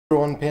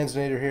Everyone,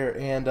 Panzernator here,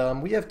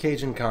 and we have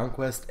Cajun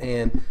Conquest,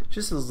 and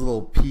just as a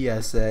little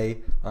PSA,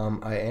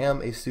 I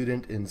am a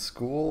student in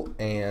school,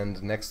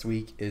 and next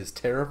week is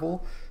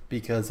terrible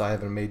because I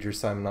have a major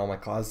assignment in all my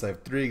classes. I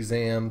have 3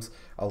 exams,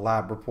 a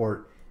lab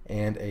report,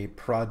 and a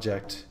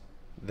project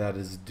that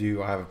is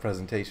due. I have a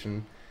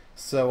presentation.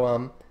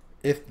 So,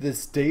 if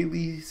this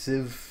daily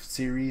Civ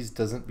series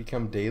doesn't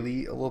become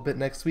daily a little bit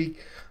next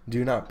week,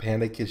 do not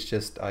panic. It's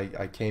just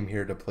I came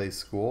here to play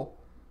school.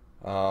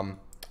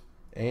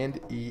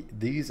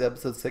 These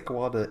episodes take a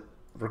while to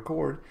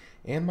record,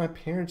 and my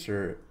parents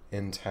are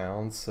in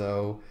town,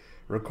 so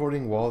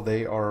recording while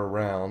they are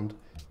around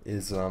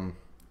is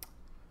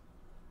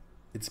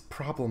it's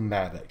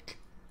problematic,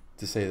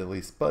 to say the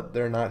least. But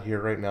they're not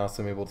here right now,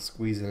 so I'm able to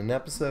squeeze in an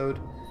episode.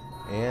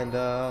 And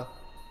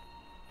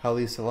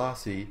Haile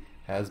Selassie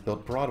has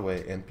built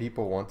Broadway, and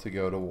people want to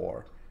go to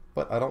war,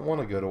 but I don't want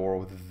to go to war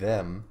with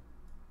them.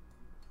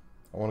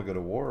 I want to go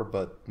to war,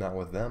 but not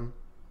with them.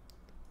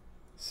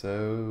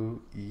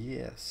 So,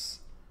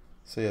 yes.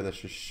 So, yeah, the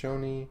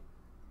Shoshone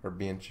are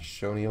being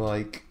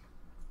Shoshone-like.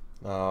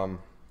 So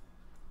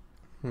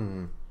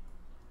I'm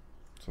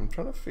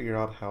trying to figure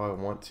out how I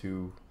want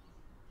to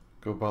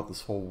go about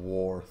this whole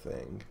war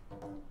thing.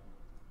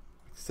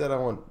 Instead, I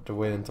want to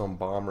wait until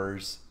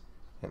bombers,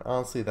 and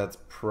honestly, that's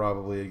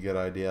probably a good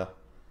idea.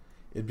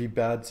 It'd be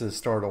bad to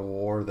start a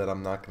war that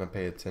I'm not going to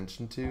pay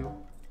attention to.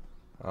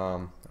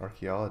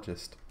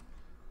 Archaeologist.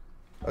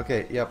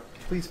 Okay, yep,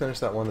 please finish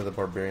that one that the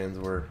barbarians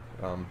were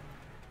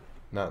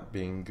not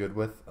being good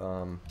with.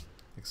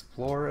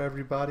 Explore,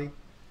 everybody.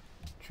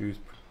 Choose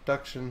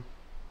production.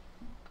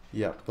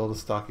 Yep, build a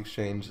stock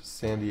exchange,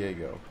 San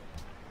Diego.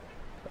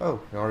 Oh,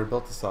 I already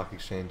built a stock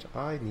exchange.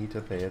 I need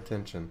to pay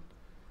attention.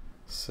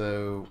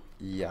 So,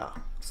 yeah,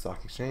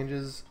 stock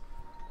exchanges.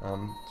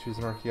 Choose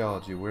an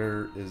archaeology.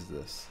 Where is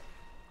this?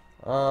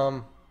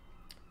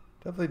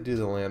 Definitely do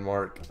the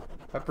landmark.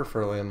 I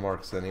prefer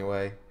landmarks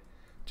anyway.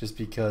 Just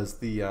because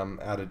the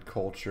added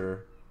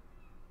culture,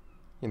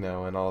 you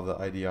know, and all the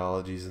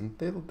ideologies, and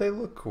they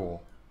look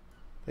cool.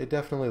 They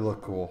definitely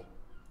look cool.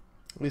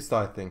 At least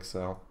I think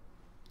so.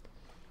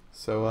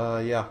 So,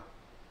 yeah.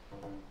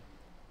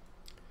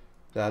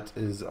 That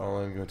is all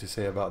I'm going to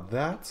say about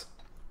that.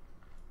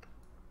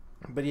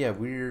 But yeah,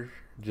 we're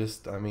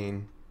just, I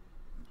mean,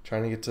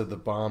 trying to get to the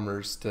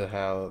bombers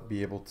to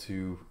be able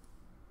to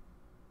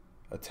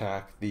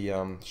attack the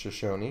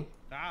Shoshone.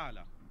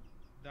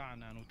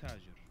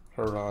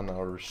 Harun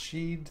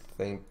al-Rashid,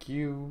 thank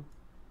you.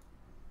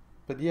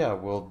 But yeah,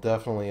 we'll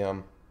definitely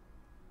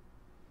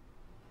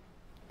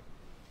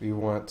we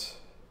want,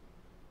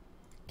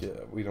 yeah,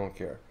 we don't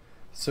care.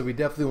 So we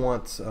definitely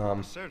want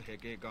we're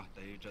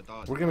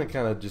gonna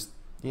kind of just,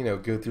 you know,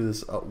 go through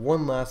this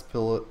one last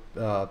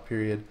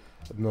period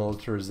of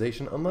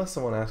militarization, unless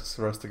someone asks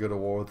for us to go to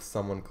war with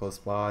someone close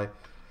by,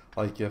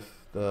 like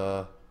if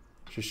the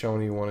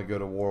Shoshone want to go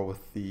to war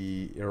with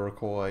the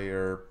Iroquois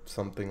or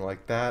something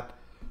like that.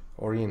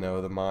 Or, you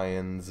know, the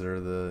Mayans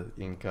or the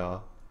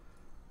Inca.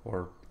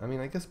 Or, I mean,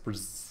 I guess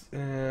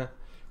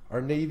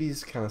our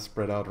navy's kind of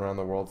spread out around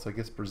the world, so I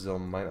guess Brazil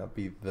might not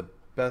be the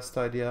best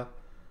idea.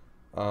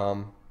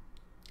 I'm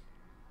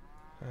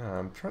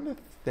trying to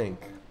think.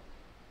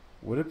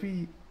 Would it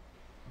be...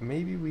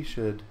 Maybe we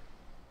should...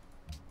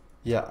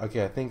 Yeah,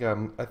 okay, I think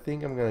I'm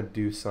going to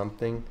do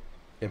something.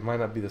 It might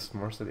not be the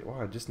smartest idea.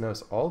 Wow, I just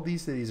noticed all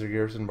these cities are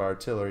garrisoned by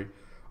artillery.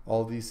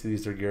 All these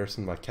cities are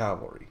garrisoned by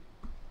cavalry.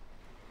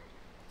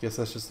 Guess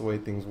that's just the way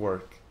things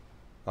work.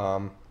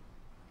 But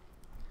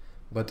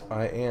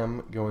I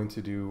am going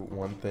to do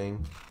one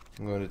thing.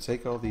 I'm going to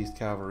take all these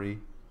cavalry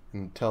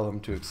and tell them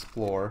to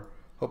explore,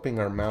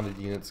 hoping our mounted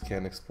units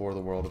can explore the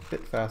world a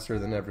bit faster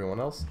than everyone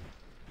else.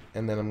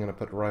 And then I'm going to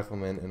put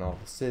riflemen in all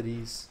the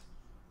cities,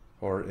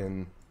 or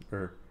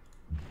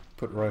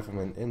put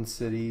riflemen in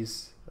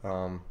cities.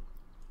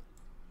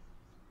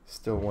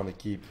 Still want to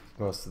keep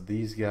most of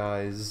these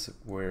guys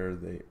where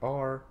they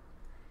are.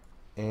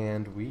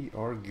 And we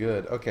are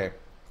good. Okay,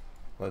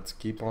 let's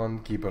keep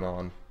on keeping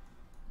on.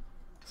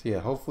 So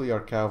yeah, hopefully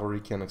our cavalry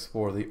can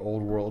explore the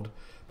old world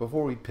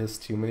before we piss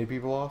too many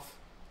people off.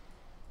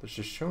 The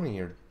Shoshone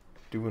are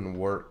doing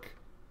work.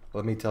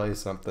 Let me tell you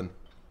something.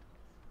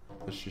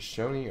 The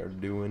Shoshone are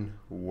doing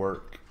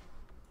work.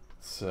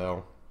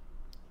 So,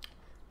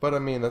 but I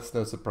mean, that's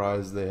no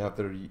surprise. They have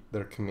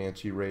their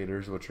Comanche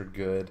Raiders, which are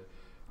good.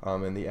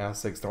 And the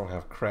Aztecs don't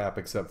have crap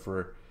except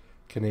for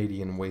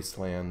Canadian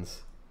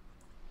wastelands.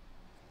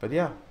 But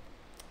yeah,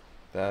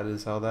 that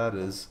is how that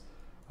is.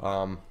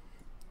 You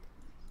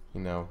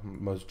know,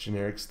 most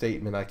generic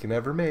statement I can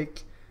ever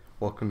make.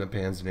 Welcome to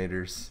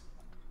Panzernator's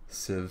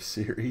Civ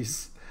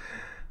series.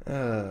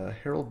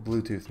 Herald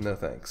Bluetooth, no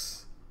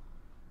thanks.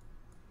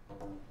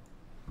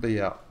 But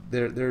yeah,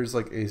 there's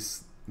like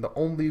the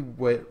only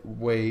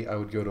way I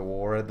would go to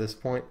war at this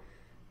point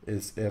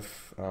is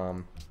if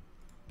I'll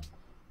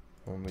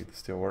make the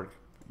steel work.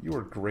 You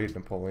were great,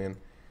 Napoleon.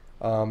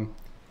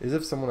 Is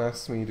if someone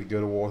asks me to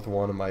go to war with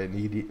one of my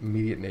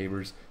immediate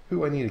neighbors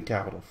who I need a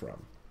capital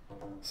from.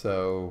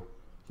 So,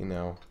 you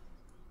know,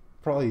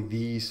 probably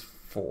these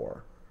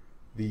 4.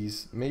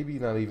 these, maybe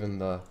not even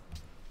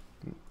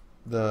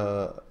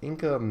the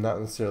Inca, not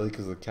necessarily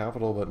because of the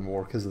capital, but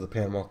more because of the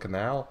Panama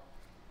Canal.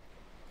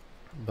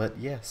 But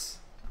yes,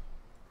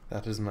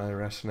 that is my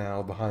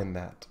rationale behind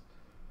that.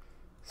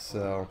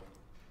 So,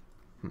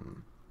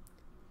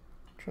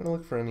 trying to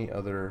look for any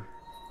other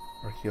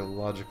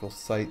archaeological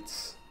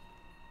sites.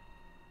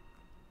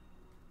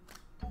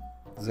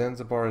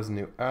 Zanzibar is a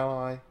new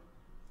ally,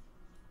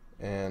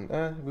 and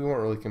we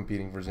weren't really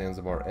competing for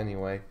Zanzibar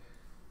anyway.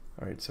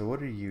 Alright, so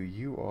what are you?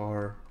 You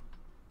are...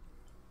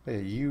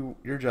 Hey,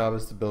 your job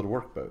is to build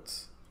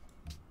workboats.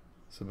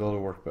 So build a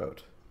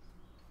workboat.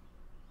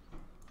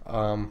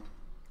 So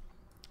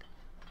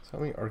how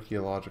many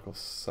archaeological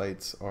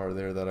sites are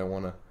there that I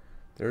want to...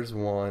 There's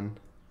one.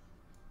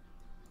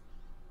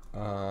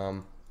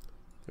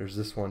 There's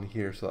this one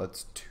here, so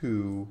that's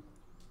 2.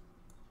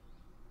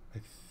 I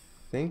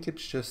think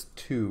it's just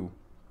 2.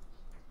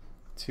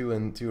 2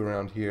 and 2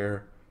 around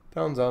here.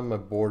 That one's on my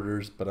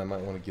borders, but I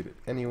might want to get it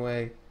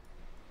anyway.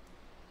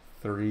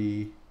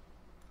 3.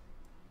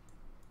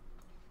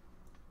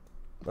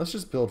 Let's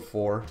just build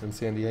 4 in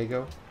San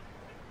Diego.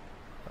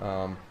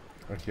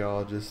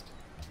 Archaeologist.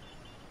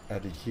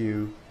 Add to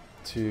queue.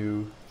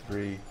 2,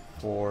 3,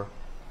 4.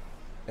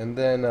 And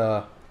then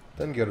go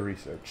to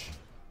research.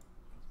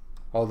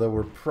 Although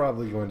we're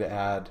probably going to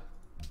add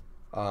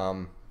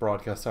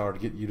broadcast tower to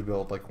get you to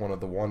build like one of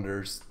the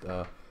wonders,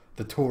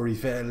 the Torre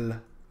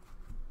Eiffel,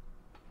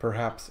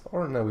 perhaps.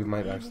 Or no, we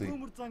might actually.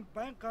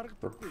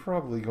 We're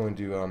probably going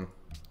to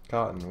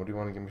cotton. What do you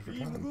want to give me for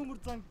cotton?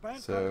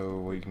 So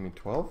what, you give me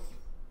 12?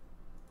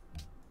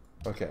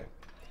 Okay,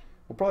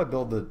 we'll probably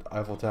build the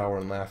Eiffel Tower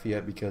in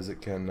Lafayette because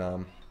it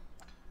can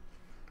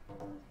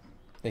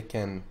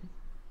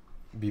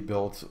be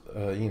built.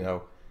 You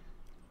know,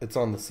 it's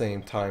on the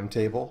same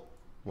timetable.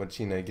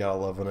 Which, you know, you gotta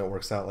love when it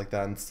works out like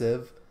that in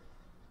Civ.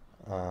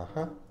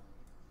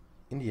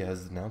 India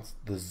has announced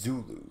the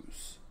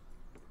Zulus.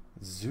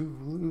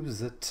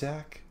 Zulus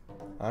attack.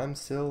 I'm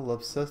still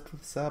obsessed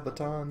with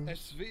Sabaton.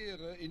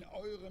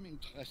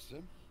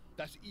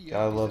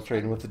 Gotta love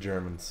trading with the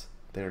Germans.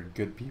 They're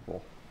good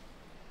people.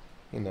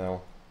 You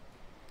know,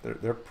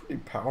 they're pretty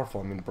powerful.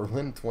 I mean,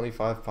 Berlin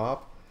 25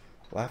 pop.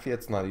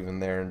 Lafayette's not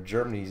even there, and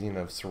Germany's, you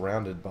know,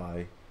 surrounded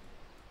by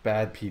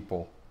bad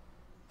people.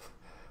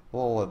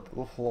 Lol at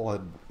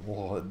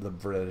the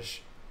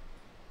British.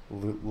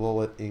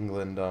 Lol at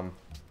England,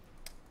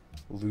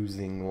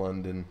 losing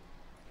London.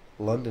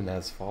 London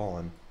has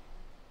fallen.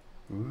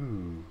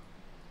 Ooh.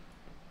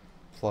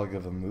 Plug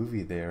of a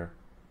movie there.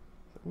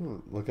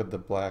 Ooh, look at the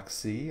Black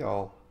Sea,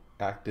 all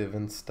active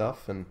and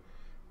stuff, and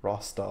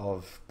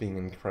Rostov being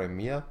in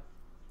Crimea.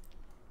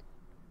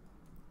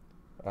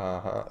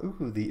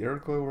 Ooh, the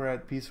Iroquois were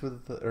at peace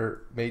with,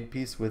 made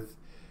peace with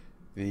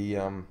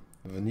the,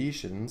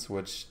 Venetians,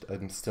 which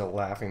I'm still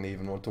laughing they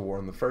even went to war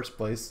in the first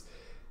place.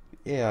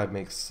 Yeah, it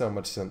makes so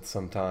much sense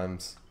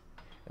sometimes.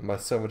 And by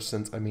so much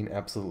sense, I mean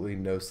absolutely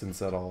no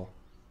sense at all.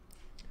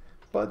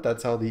 But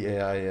that's how the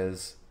AI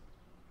is.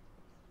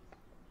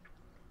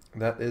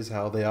 That is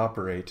how they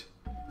operate.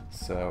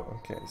 So,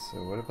 okay,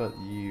 so what about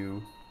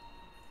you?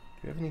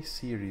 Do you have any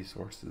sea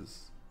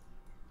resources?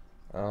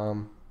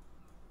 Are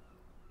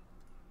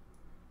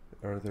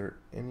there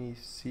any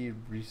sea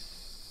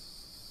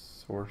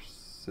resources?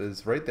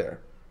 Is right there,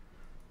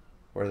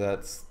 where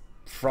that's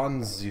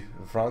Franz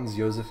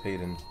Joseph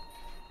Hayden.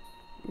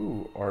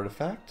 Ooh,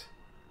 artifact.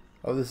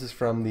 Oh, this is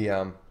from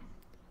the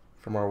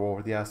from our war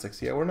with the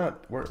Aztecs. Yeah, we're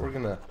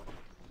gonna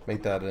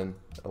make that a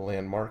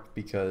landmark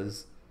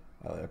because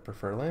I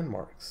prefer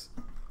landmarks.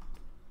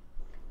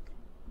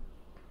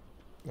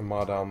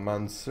 Madame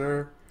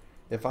Mansur.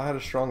 If I had a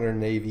stronger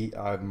navy,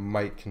 I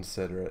might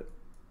consider it.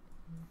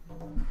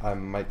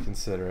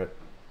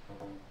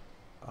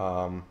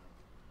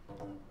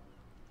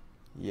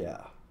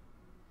 Yeah.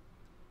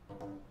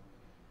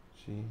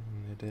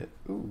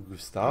 Ooh,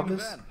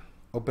 Gustavus.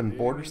 Open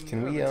borders.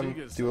 Can we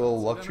do a little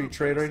luxury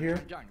trade right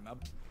here?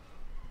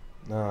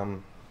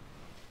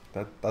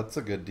 That's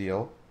a good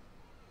deal.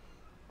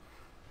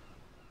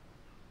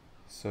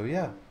 So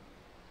yeah.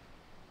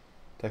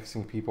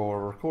 Texting people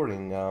or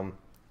recording.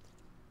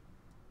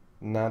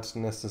 Not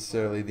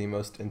necessarily the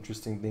most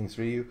interesting things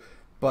for you,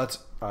 but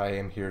I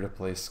am here to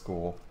play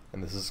school,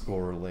 and this is school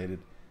related.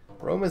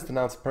 Rome has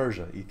denounced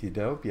Persia.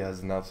 Ethiopia has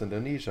denounced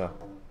Indonesia.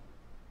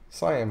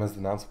 Siam has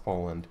denounced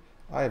Poland.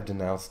 I have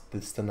denounced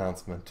this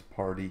denouncement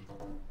party.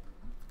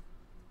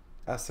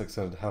 Aztecs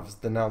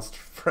have denounced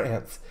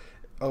France.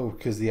 Oh,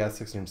 because the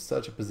Aztecs are in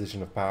such a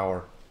position of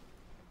power.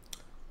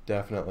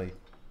 Definitely.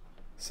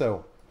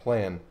 So,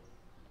 plan.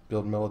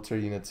 Build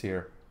military units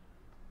here.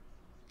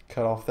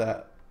 Cut off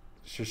that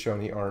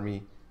Shoshone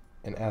army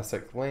and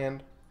Aztec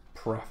land.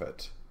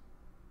 Profit.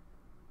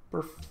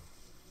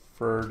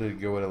 Prefer to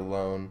go it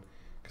alone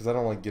because I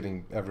don't like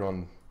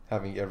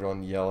having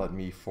everyone yell at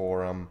me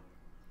for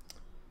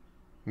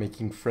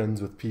making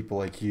friends with people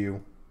like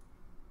you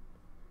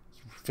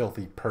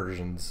filthy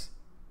Persians.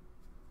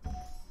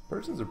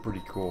 Persians are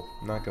pretty cool,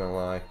 I'm not gonna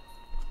lie.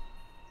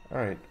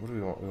 Alright, what do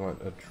we want? We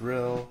want a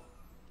drill.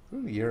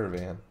 Ooh,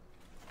 Yerevan.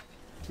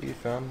 We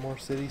found more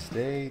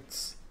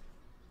city-states.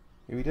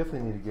 Yeah, we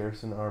definitely need to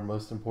garrison our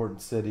most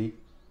important city.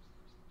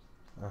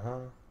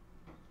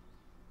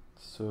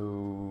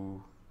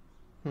 So,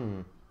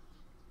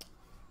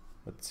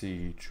 let's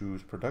see.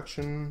 Choose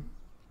production.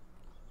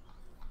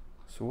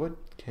 So what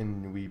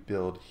can we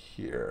build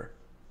here?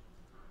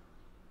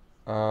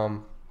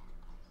 Kind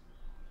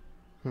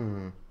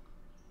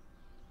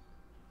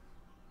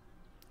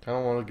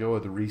of want to go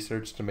with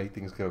research to make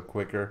things go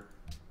quicker.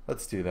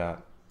 Let's do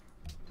that.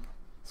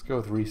 Let's go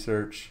with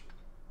research.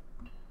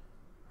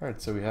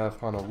 Alright, so we have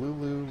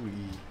Honolulu. We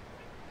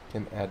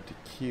can add to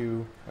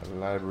queue, a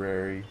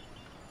library,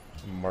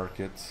 a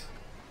market,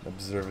 an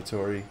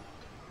observatory,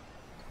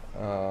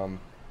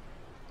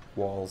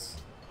 walls.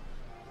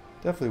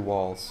 Definitely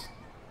walls.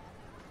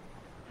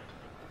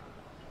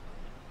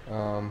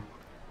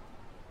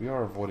 We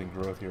are avoiding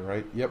growth here,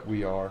 right? Yep,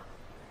 we are.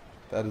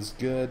 That is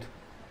good.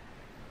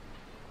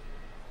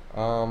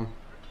 What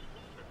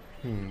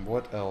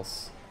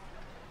else?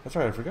 That's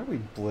right, I forgot we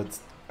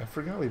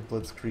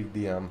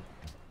blitzkrieged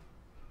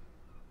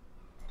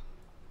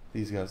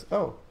these guys.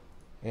 Oh,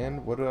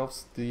 and what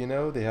else do you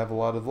know? They have a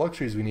lot of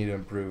luxuries we need to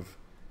improve.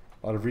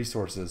 A lot of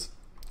resources.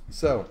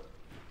 So,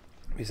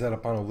 we set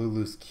up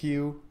Honolulu's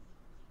queue.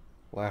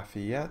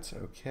 Lafayette,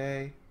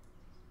 okay.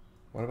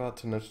 What about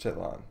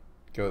Tenochtitlan?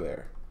 Go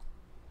there.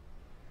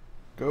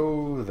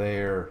 Go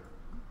there.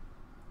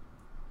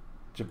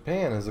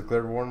 Japan has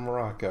declared war on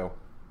Morocco.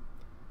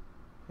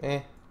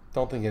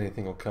 Don't think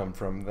anything will come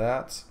from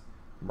that.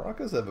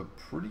 Moroccans have a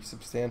pretty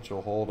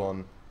substantial hold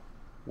on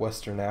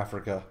Western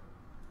Africa.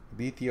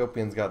 The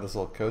Ethiopians got this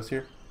little coast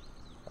here.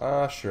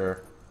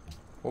 Sure.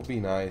 We'll be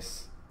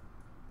nice.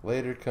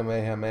 Later,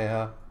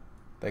 Kamehameha.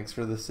 Thanks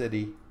for the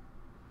city.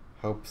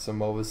 Hope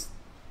Samoa's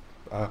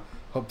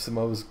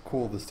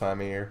cool this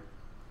time of year.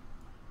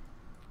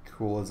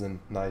 Cool as in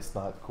nice,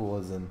 not cool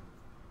as in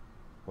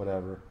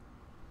whatever.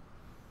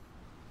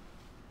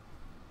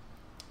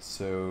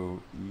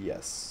 So,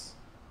 yes.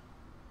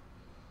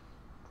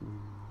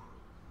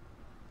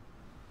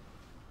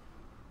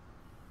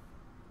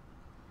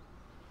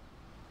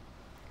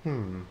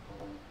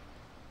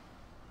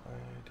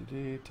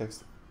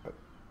 Text.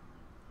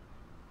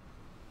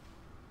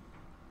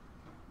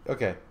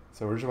 Okay,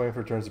 so we're just waiting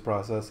for turns to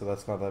process, so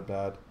that's not that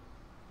bad.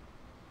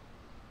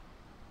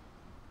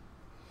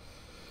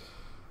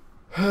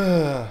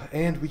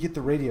 And we get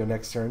the radio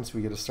next turn, so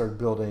we get to start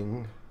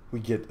building. We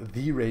get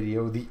the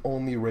radio, the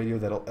only radio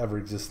that'll ever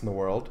exist in the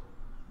world.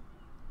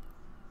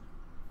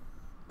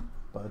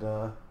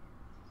 But,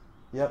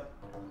 yep.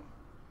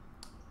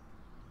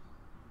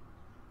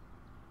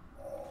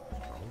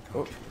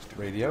 Oh,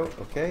 radio,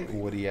 okay.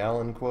 Woody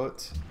Allen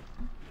quote.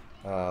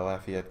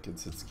 Lafayette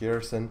gets its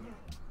garrison.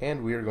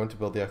 And we are going to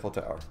build the Eiffel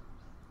Tower.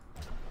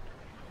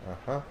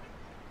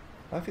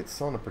 Lafayette's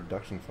still on a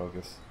production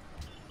focus.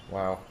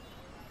 Wow.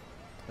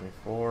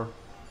 24.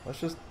 Let's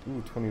just,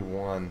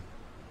 21.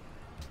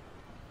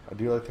 I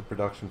do like the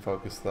production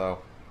focus though.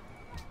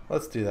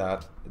 Let's do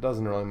that. It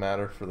doesn't really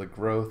matter for the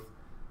growth.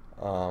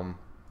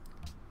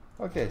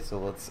 Okay, so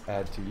let's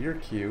add to your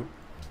queue.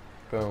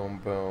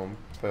 Boom, boom,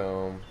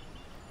 boom.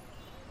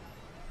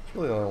 That's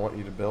really all I want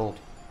you to build.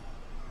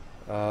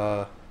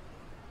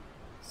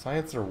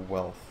 Science or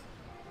wealth?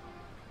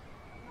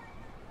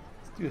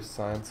 Let's do a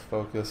science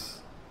focus.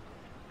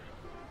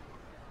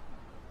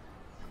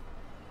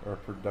 Or a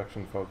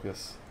production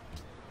focus.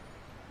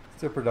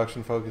 Let's do a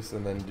production focus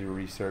and then do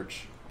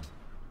research.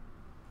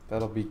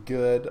 That'll be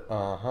good.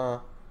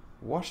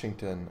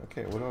 Washington.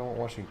 Okay, what do I want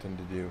Washington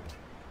to do?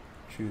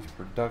 Choose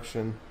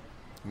production,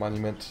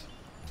 monument,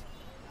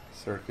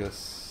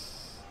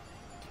 circus,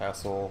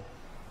 castle,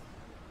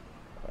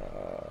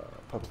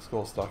 public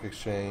school, stock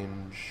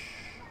exchange,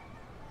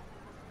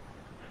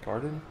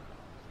 garden?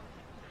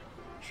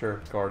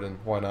 Sure, garden.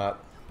 Why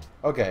not?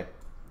 Okay.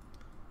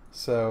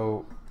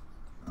 So,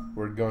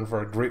 we're going for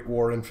our Great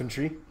War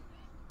Infantry.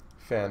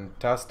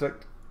 Fantastic.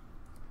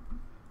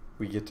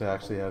 We get to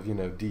actually have, you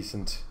know,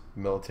 decent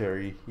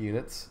military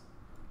units.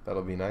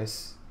 That'll be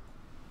nice.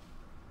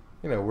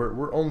 You know,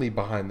 we're only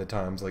behind the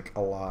times, like,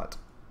 a lot.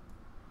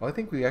 Well, I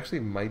think we actually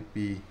might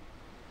be...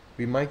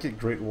 We might get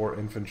Great War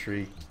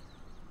Infantry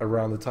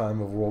around the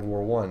time of World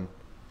War I.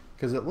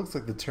 Because it looks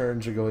like the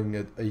turns are going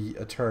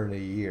a turn a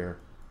year.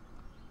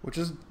 Which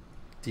is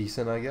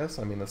decent, I guess.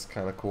 I mean, that's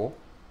kind of cool.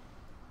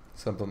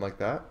 Something like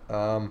that.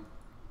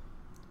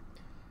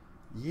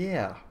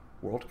 Yeah.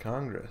 World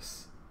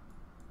Congress.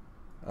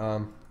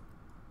 We're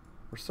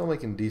still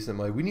making decent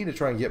money. We need to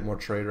try and get more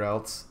trade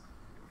routes.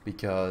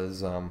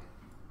 Because,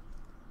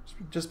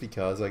 just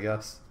because, I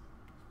guess.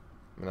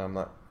 I mean, I'm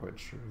not quite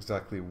sure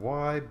exactly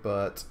why,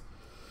 but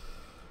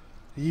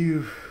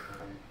you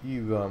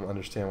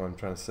understand what I'm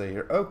trying to say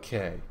here.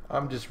 Okay,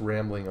 I'm just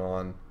rambling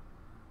on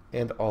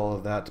and all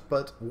of that,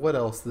 but what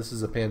else? This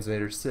is a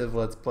Panzernator Civ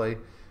Let's Play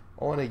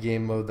on a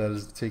game mode that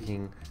is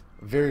taking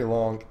very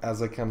long,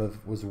 as I kind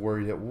of was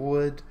worried it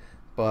would,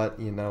 but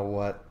you know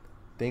what?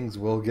 Things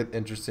will get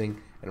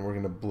interesting, and we're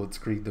going to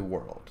blitzkrieg the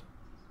world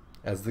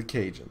as the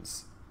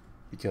Cajuns,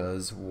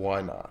 because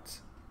why not?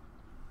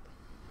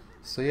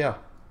 So yeah,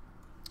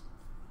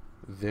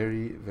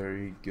 very,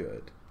 very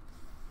good.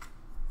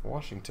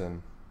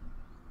 Washington.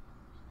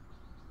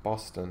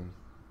 Boston.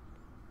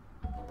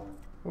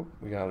 Oh,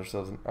 we got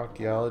ourselves an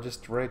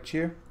archaeologist right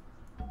here.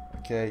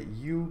 Okay,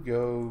 you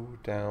go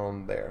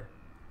down there.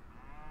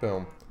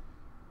 Boom.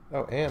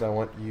 Oh, and I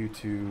want you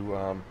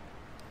to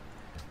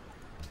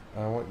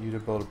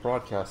build a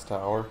broadcast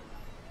tower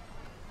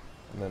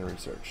and then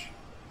research.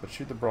 But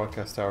shoot the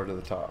broadcast tower to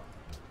the top.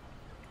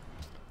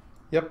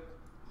 Yep,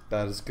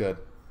 that is good.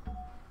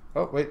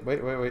 Oh,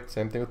 wait.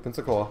 Same thing with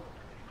Pensacola.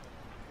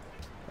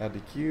 Add to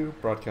queue,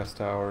 broadcast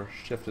tower,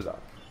 shift it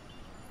up.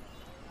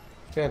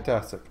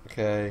 Fantastic.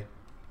 Okay.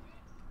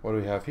 What do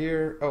we have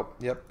here? Oh,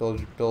 yep,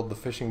 build the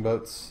fishing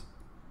boats.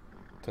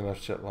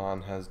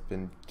 Tenochtitlan has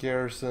been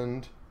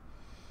garrisoned.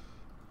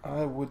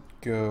 I would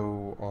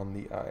go on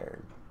the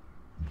iron.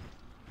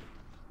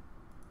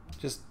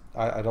 Just,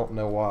 I don't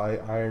know why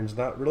iron's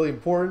not really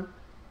important.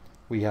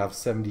 We have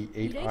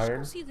 78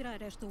 iron.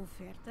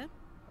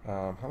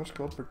 How much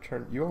gold per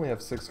turn? You only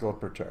have 6 gold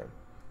per turn.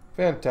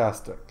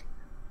 Fantastic.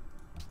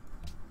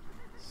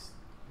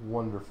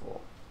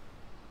 Wonderful.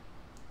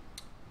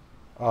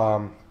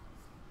 Oh,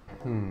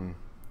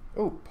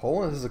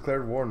 Poland has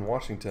declared war on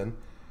Washington.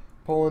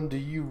 Poland, do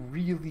you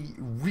really,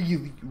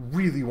 really,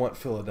 really want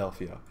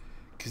Philadelphia?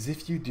 Because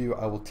if you do,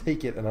 I will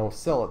take it and I will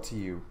sell it to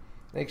you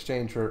in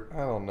exchange for,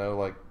 I don't know,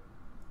 like,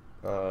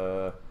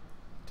 do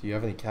you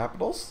have any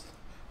capitals?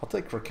 I'll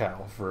take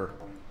Krakow for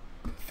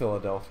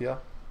Philadelphia.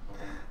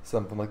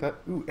 Something like that.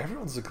 Ooh,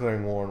 everyone's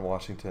declaring war on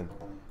Washington.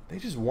 They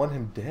just want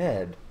him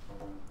dead.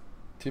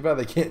 Too bad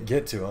they can't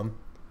get to him.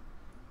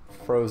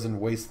 Frozen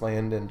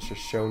wasteland and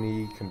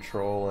Shoshone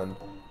control, and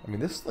I mean,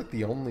 this is like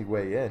the only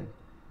way in.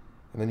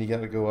 And then you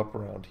gotta go up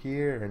around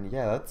here, and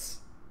yeah, it's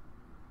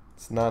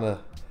a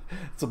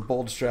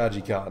bold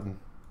strategy, Cotton.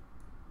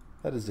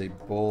 That is a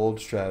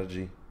bold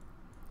strategy.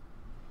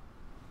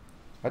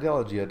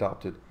 Ideology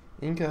adopted.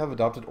 Inca have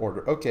adopted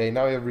order. Okay,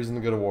 now we have reason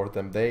to go to war with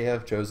them. They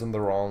have chosen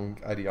the wrong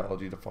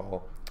ideology to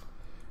follow.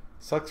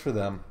 Sucks for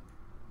them.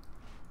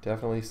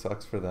 Definitely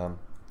sucks for them.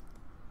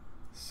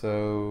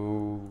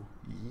 So,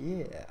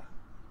 yeah.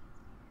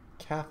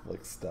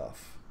 Catholic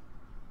stuff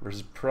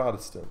versus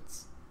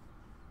Protestants.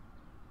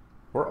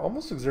 We're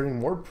almost exerting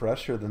more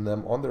pressure than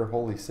them on their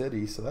holy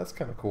city, so that's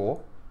kind of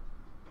cool.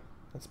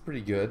 That's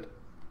pretty good.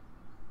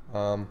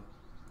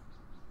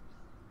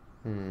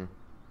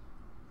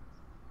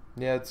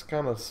 Yeah, it's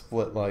kind of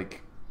split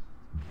like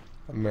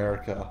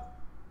America.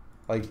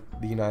 Like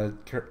the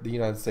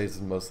United States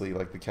is mostly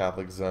like the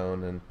Catholic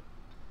zone, and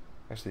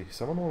actually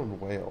someone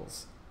owned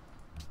Wales.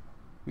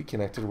 We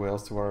connected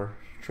Wales to our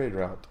trade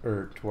route,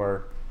 or to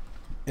our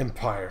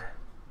empire.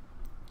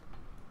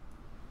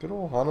 Good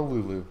old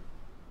Honolulu.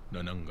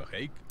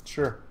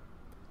 Sure.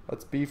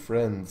 Let's be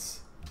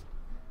friends.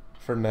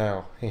 For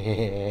now.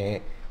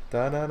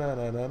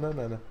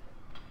 Da-na-na-na-na-na-na.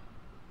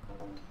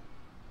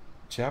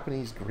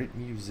 Japanese great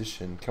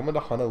musician coming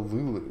to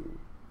Honolulu.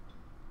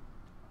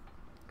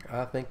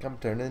 I think I'm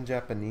turning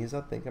Japanese.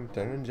 I think I'm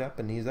turning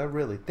Japanese. I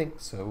really think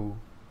so.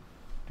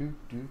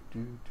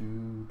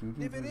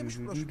 Deveremos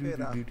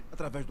prosperar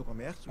através do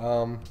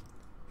comércio.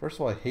 First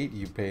of all, I hate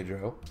you,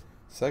 Pedro.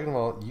 Second of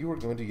all, you are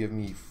going to give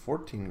me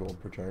 14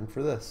 gold per turn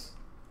for this.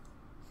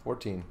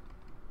 14.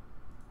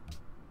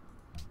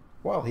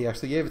 Wow, he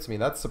actually gave it to me.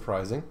 That's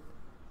surprising.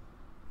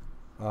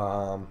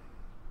 But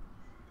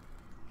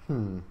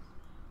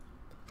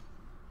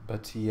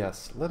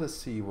yes, let us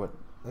see what...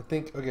 I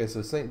think... Okay,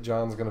 so St.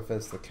 John's going to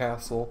finish the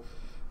castle.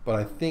 But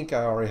I think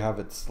I already have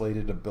it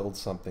slated to build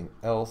something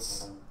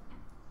else.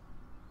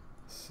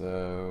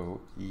 So,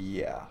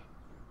 yeah.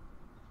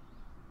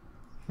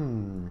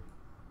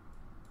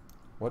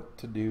 What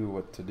to do,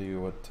 what to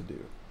do, what to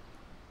do.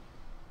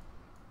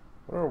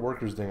 What are our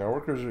workers doing? Our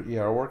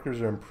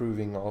workers are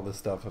improving all this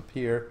stuff up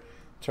here,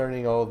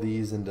 turning all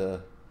these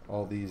into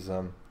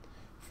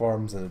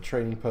farms into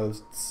trading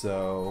posts.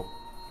 So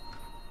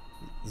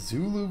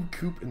Zulu,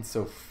 Coop, and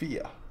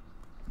Sophia.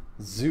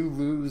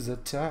 Zulus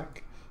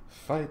attack,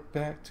 fight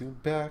back to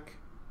back.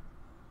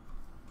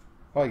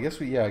 Oh, I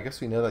guess we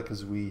know that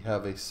because we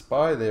have a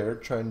spy there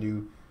trying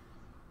to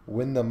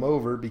win them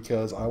over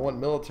because I want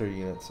military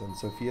units and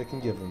Sophia can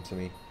give them to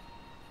me.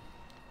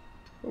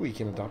 Oh, we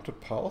can adopt a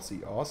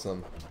policy.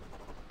 Awesome.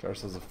 Got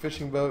ourselves a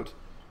fishing boat.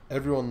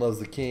 Everyone loves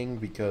the king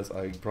because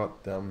I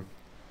brought them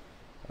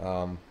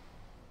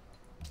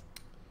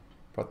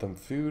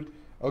food.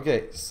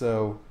 Okay,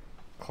 so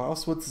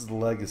Clausewitz's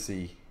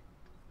legacy.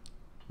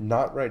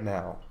 Not right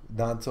now.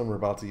 Not until we're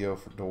about to go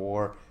to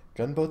war.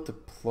 Gunboat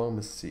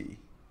diplomacy.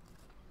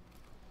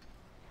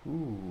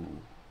 Ooh.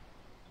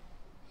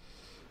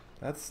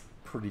 That's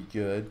pretty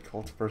good.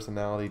 Cult of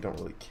personality, don't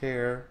really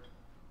care.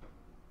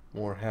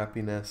 More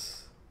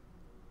happiness.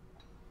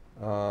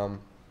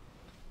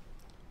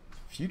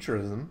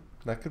 Futurism,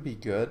 that could be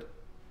good.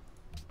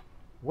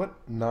 What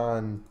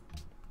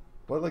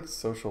like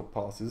social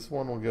policy? This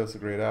one will give us a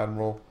great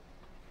admiral.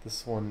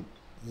 This one,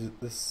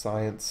 this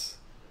science.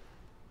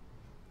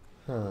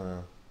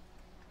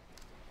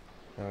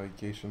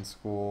 Navigation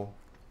school.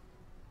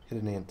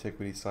 Hidden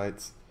antiquity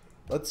sites.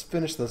 Let's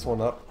finish this one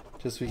up,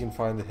 just so we can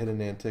find the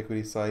hidden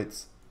antiquity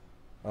sites.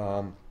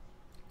 We'll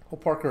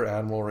park our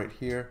Admiral right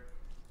here.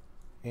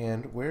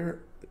 And where...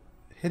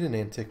 Hidden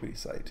antiquity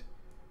site.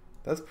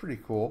 That's pretty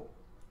cool.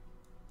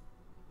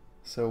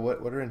 So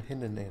what are in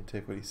hidden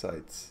antiquity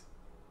sites?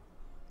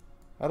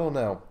 I don't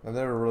know. I've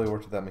never really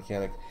worked with that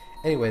mechanic.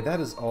 Anyway, that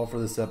is all for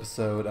this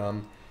episode.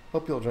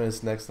 Hope you'll join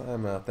us next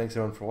time. Thanks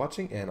everyone for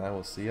watching, and I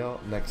will see y'all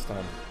next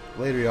time.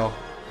 Later,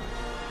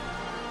 y'all.